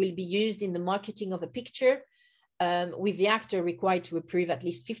photographs that will be used in the marketing of a picture, with the actor required to approve at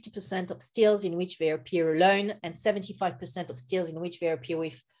least 50% of stills in which they appear alone and 75% of stills in which they appear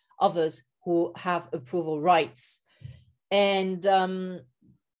with others who have approval rights. And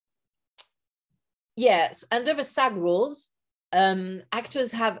yes, under the SAG rules,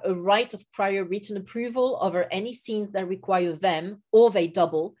 actors have a right of prior written approval over any scenes that require them or they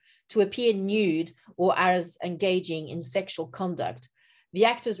double to appear nude or as engaging in sexual conduct. The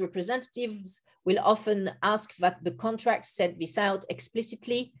actors' representatives will often ask that the contract set this out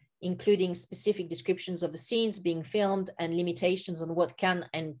explicitly, including specific descriptions of the scenes being filmed and limitations on what can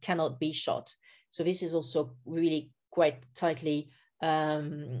and cannot be shot. So this is also really quite tightly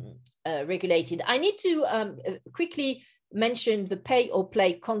regulated. I need to quickly mention the pay or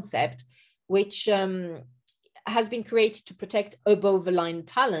play concept, which has been created to protect above the line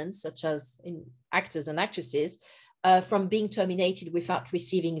talents, such as in actors and actresses, from being terminated without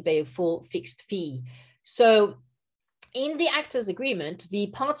receiving their full fixed fee. So in the actors' agreement, the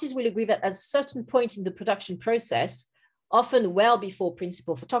parties will agree that at a certain point in the production process, often well before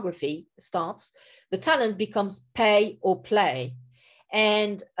principal photography starts, the talent becomes pay or play.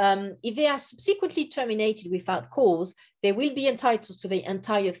 And if they are subsequently terminated without cause, they will be entitled to the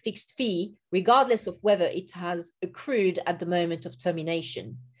entire fixed fee, regardless of whether it has accrued at the moment of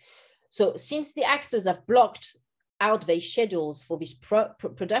termination. So since the actors have blocked out their schedules for this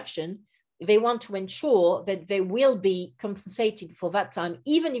production, they want to ensure that they will be compensated for that time,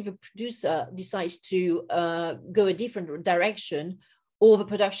 even if the producer decides to go a different direction or the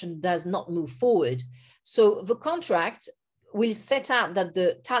production does not move forward. So the contract will set out that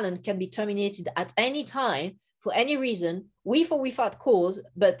the talent can be terminated at any time for any reason, with or without cause,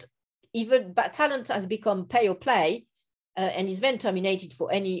 but even talent has become pay or play and is then terminated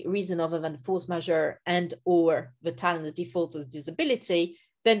for any reason other than force majeure and or the talent's default or disability,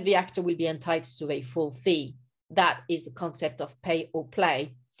 then the actor will be entitled to a full fee. That is the concept of pay or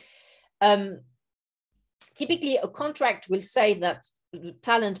play. Typically, a contract will say that the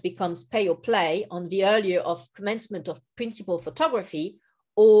talent becomes pay or play on the earlier of commencement of principal photography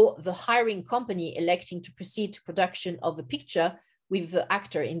or the hiring company electing to proceed to production of the picture with the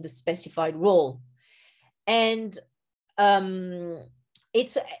actor in the specified role. And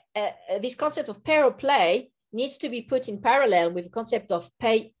this concept of pay or play needs to be put in parallel with the concept of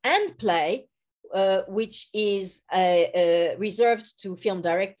pay and play, which is reserved to film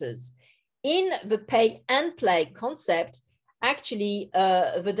directors. In the pay and play concept, actually,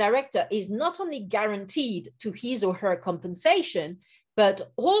 the director is not only guaranteed to his or her compensation,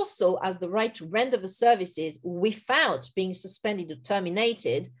 but also has the right to render the services without being suspended or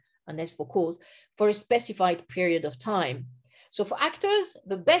terminated, unless for cause, for a specified period of time. So for actors,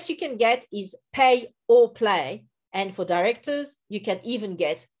 the best you can get is pay or play. And for directors, you can even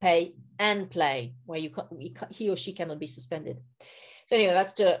get pay and play, where he or she cannot be suspended. So anyway,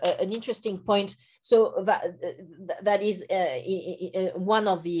 that's an interesting point. So that is one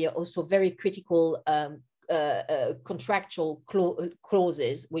of the also very critical contractual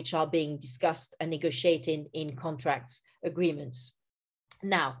clauses which are being discussed and negotiated in contracts agreements.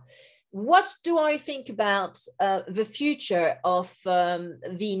 Now, what do I think about the future of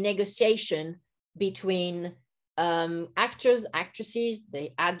the negotiation between actors, actresses,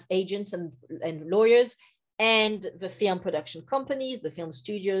 the ad agents and lawyers, and the film production companies, the film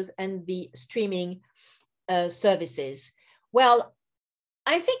studios, and the streaming services? Well,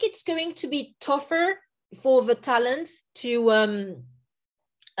 I think it's going to be tougher for the talent to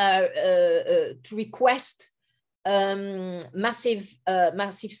request massive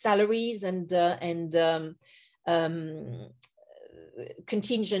salaries and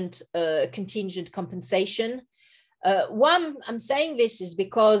contingent compensation. Why I'm saying this is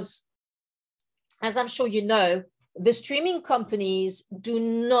because, as I'm sure you know, the streaming companies do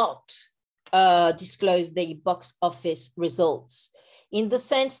not disclose their box office results, in the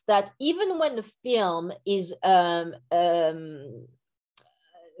sense that even when the film is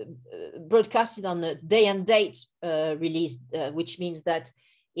broadcasted on a day and date release, which means that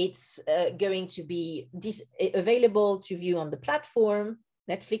it's going to be available to view on the platform,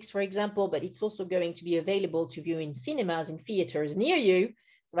 Netflix, for example, but it's also going to be available to view in cinemas, in theaters near you.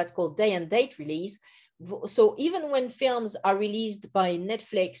 So that's called day and date release. So even when films are released by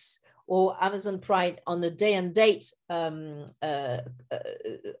Netflix or Amazon Prime on a day and date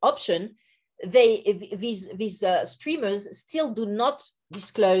option, these streamers still do not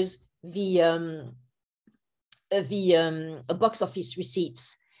disclose the box office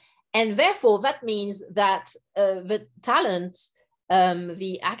receipts. And therefore, that means that the talent,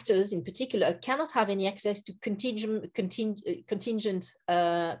 the actors in particular, cannot have any access to contingent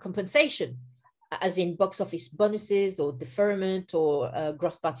compensation, as in box office bonuses or deferment or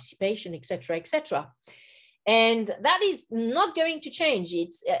gross participation, etc., etc. And that is not going to change.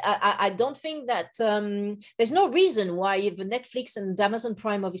 I don't think that there's no reason why the Netflix and Amazon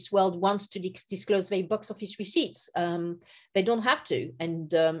Prime of this world wants to disclose their box office receipts. They don't have to, and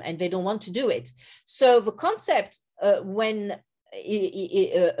they don't want to do it. So the concept when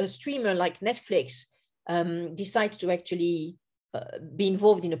a streamer like Netflix decides to actually be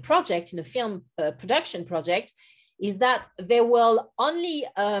involved in a project, in a film production project, is that they will only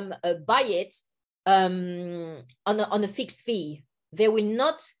buy it on a fixed fee. They will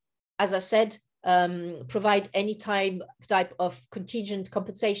not, as I said, provide any type of contingent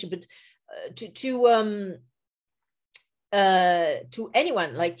compensation, but to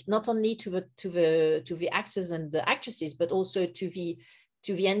anyone, like not only to the actors and the actresses, but also to the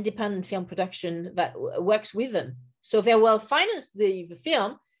independent film production that works with them. So they will finance the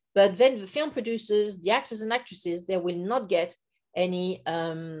film, but then the film producers, the actors and actresses, they will not get any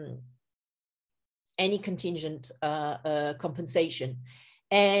contingent compensation.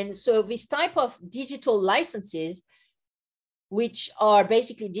 And so this type of digital licenses which are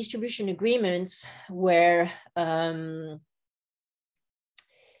basically distribution agreements where Netflix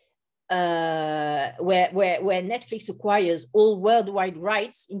acquires all worldwide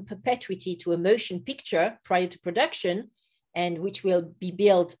rights in perpetuity to a motion picture prior to production, and which will be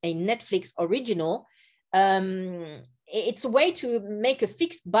built a Netflix original. It's a way to make a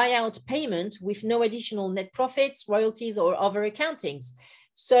fixed buyout payment with no additional net profits, royalties, or other accountings.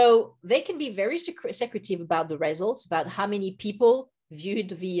 So they can be very secretive about the results, about how many people viewed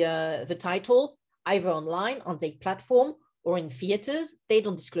the title, either online on their platform or in theaters. They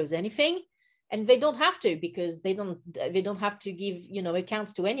don't disclose anything, and they don't have to, because they don't have to give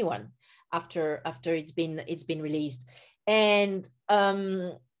accounts to anyone after it's been released. And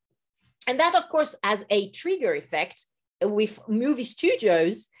that, of course, has a trigger effect with movie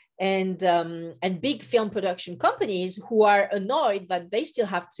studios and big film production companies who are annoyed that they still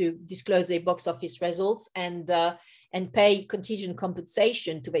have to disclose their box office results and pay contingent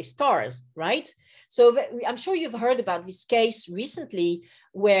compensation to their stars, right? So I'm sure you've heard about this case recently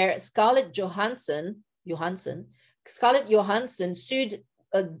where Scarlett Johansson sued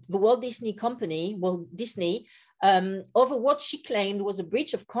the Walt Disney Company, Walt Disney, over what she claimed was a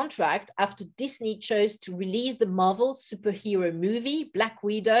breach of contract after Disney chose to release the Marvel superhero movie Black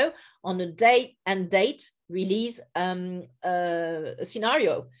Widow on a date release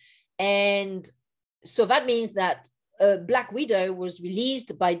scenario. And so that means that Black Widow was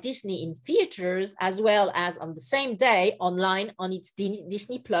released by Disney in theaters as well as on the same day online on its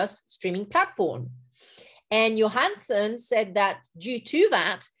Disney Plus streaming platform. And Johansson said that due to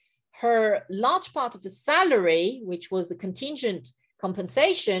that, her large part of the salary, which was the contingent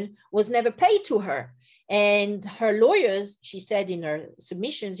compensation, was never paid to her. And her lawyers, she said in her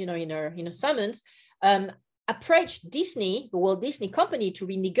submissions, in her summons, approached Disney, the Walt Disney Company, to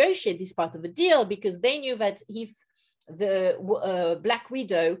renegotiate this part of the deal, because they knew that if the Black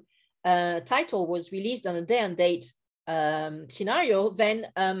Widow title was released on a day and date scenario, then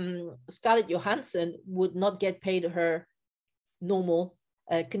Scarlett Johansson would not get paid her normal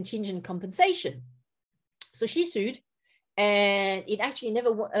contingent compensation. So she sued, and it actually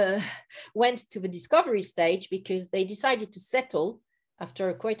never went to the discovery stage, because they decided to settle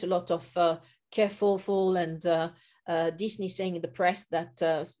after quite a lot of kerfuffle and Disney saying in the press that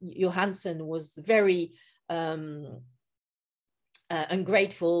Johansson was very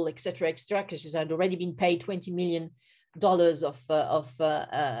ungrateful, etc., because she had already been paid $20 million of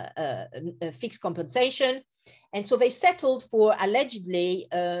fixed compensation. And so they settled for allegedly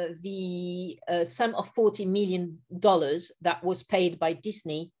the sum of $40 million that was paid by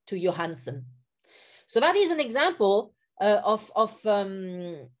Disney to Johansson. So that is an example of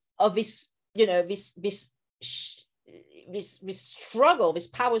this, this struggle, this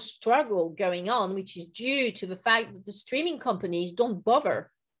power struggle going on, which is due to the fact that the streaming companies don't bother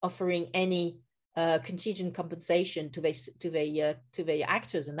offering any contingent compensation to their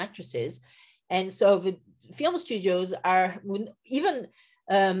actors and actresses. And so the film studios even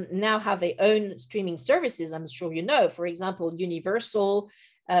now have their own streaming services. I'm sure you know, for example, Universal,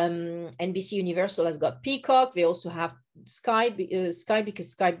 NBC Universal has got Peacock. They also have Sky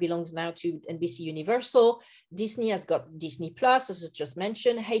because Sky belongs now to NBC Universal. Disney has got Disney Plus, as I just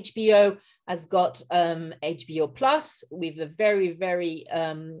mentioned. HBO has got HBO Plus with a very, very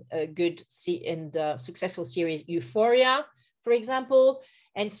good and successful series Euphoria, for example.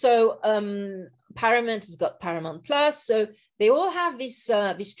 And so Paramount has got Paramount Plus. So they all have these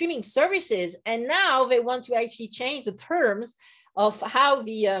streaming services, and now they want to actually change the terms of how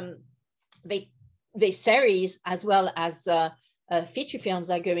the series as well as feature films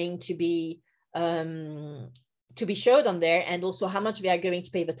are going to be showed on there, and also how much they are going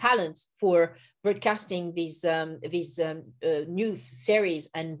to pay the talent for broadcasting these new series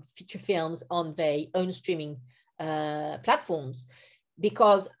and feature films on their own streaming platforms.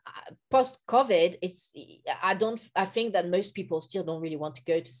 Because post-COVID, I think that most people still don't really want to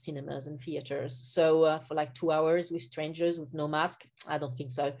go to cinemas and theaters. So for like 2 hours with strangers with no mask, I don't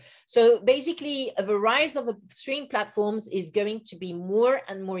think so. So basically, the rise of the streaming platforms is going to be more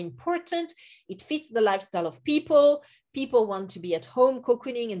and more important. It fits the lifestyle of people. People want to be at home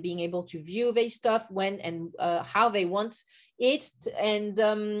cocooning and being able to view their stuff when and how they want it. And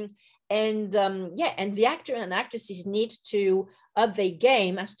the actor and actresses need to up their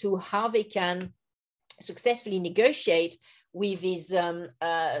game as to how they can successfully negotiate with these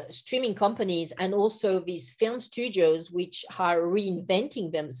streaming companies and also these film studios, which are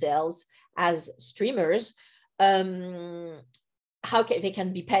reinventing themselves as streamers, how they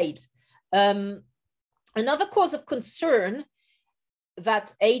can be paid. Another cause of concern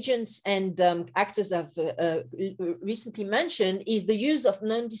that agents and actors have recently mentioned is the use of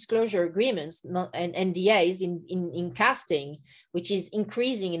non-disclosure agreements and NDAs in casting, which is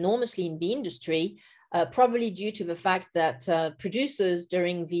increasing enormously in the industry, probably due to the fact that producers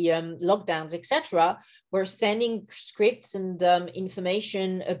during the lockdowns, etc., were sending scripts and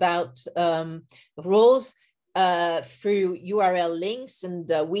information about roles through URL links and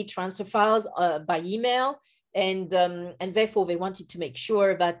WeTransfer files by email. And therefore they wanted to make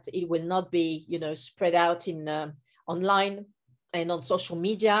sure that it will not be, spread out in online and on social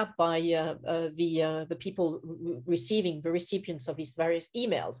media by the people receiving, the recipients of these various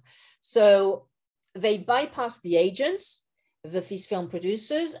emails. So they bypassed the agents, these film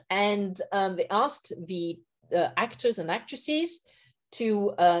producers, and they asked the actors and actresses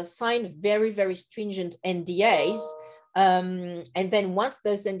to sign very, very stringent NDAs. And then once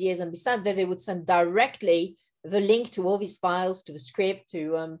those NDAs had been signed, then they would send directly the link to all these files, to the script,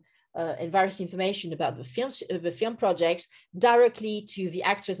 to and various information about the film projects directly to the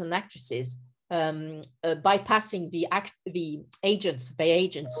actors and actresses, bypassing the agents.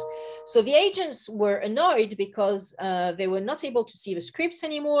 So the agents were annoyed because they were not able to see the scripts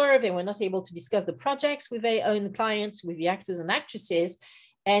anymore. They were not able to discuss the projects with their own clients, with the actors and actresses,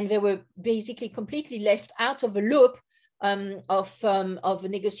 and they were basically completely left out of the loop of the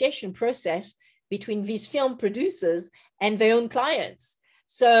negotiation process between these film producers and their own clients.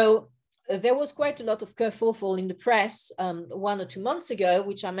 So there was quite a lot of kerfuffle in the press 1 or 2 months ago,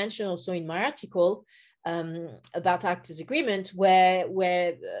 which I mentioned also in my article about actors' agreement, where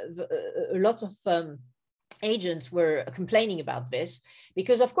a lot of agents were complaining about this,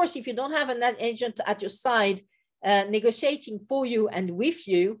 because of course, if you don't have an agent at your side negotiating for you and with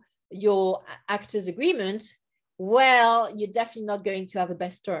you your actors' agreement, well, you're definitely not going to have the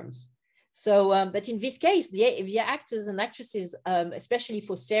best terms. So, but in this case, the actors and actresses, especially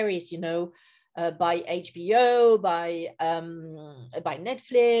for series, by HBO, by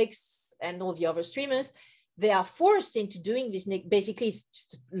Netflix, and all the other streamers, they are forced into doing this. Basically, it's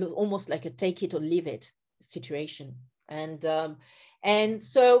just almost like a take it or leave it situation. And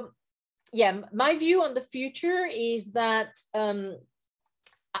so, yeah, my view on the future is that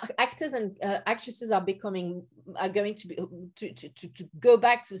actors and actresses are going to go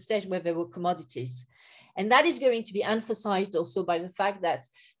back to the stage where they were commodities, and that is going to be emphasized also by the fact that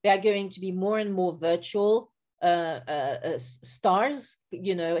there are going to be more and more virtual stars,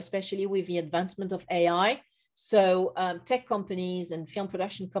 especially with the advancement of AI. So tech companies and film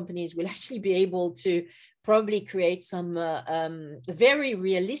production companies will actually be able to probably create some very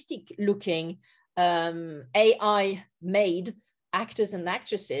realistic looking AI made actors and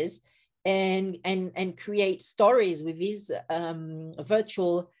actresses and create stories with these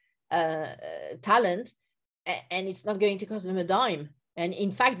virtual talent, and it's not going to cost them a dime. And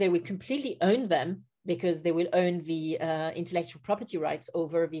in fact, they will completely own them, because they will own the intellectual property rights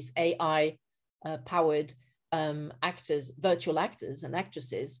over these AI powered actors, virtual actors and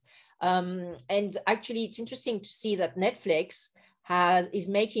actresses. And actually, it's interesting to see that Netflix is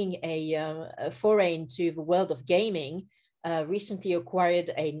making a foray into the world of gaming. Recently acquired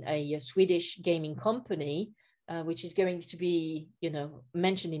a Swedish gaming company, which is going to be,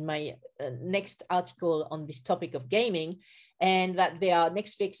 mentioned in my next article on this topic of gaming, and that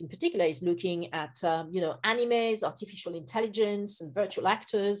Netflix in particular is looking at, animes, artificial intelligence, and virtual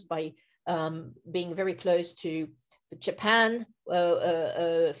actors by being very close to the Japan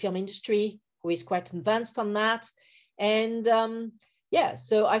film industry, who is quite advanced on that. And yeah,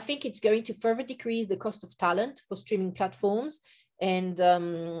 so I think it's going to further decrease the cost of talent for streaming platforms, and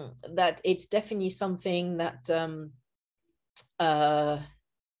that it's definitely something that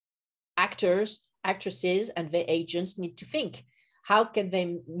actors, actresses, and their agents need to think. How can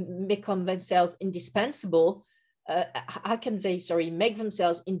they become themselves indispensable? How can they, make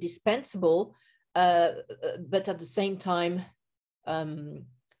themselves indispensable, but at the same time,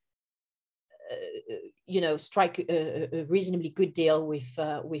 strike a reasonably good deal with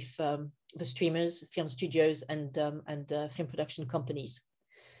the streamers, film studios, and film production companies.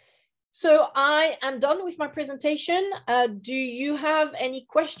 So I am done with my presentation. Do you have any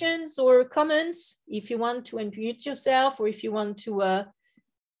questions or comments? If you want to unmute yourself, or if you want to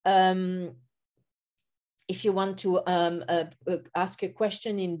ask a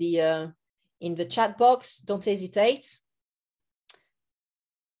question in the chat box, don't hesitate.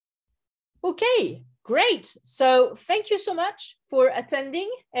 Okay, great. So thank you so much for attending,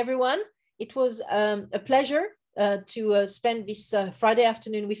 everyone. It was a pleasure to spend this Friday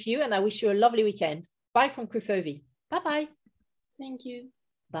afternoon with you, and I wish you a lovely weekend. Bye from Crefovi. Bye-bye. Thank you.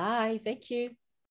 Bye, thank you.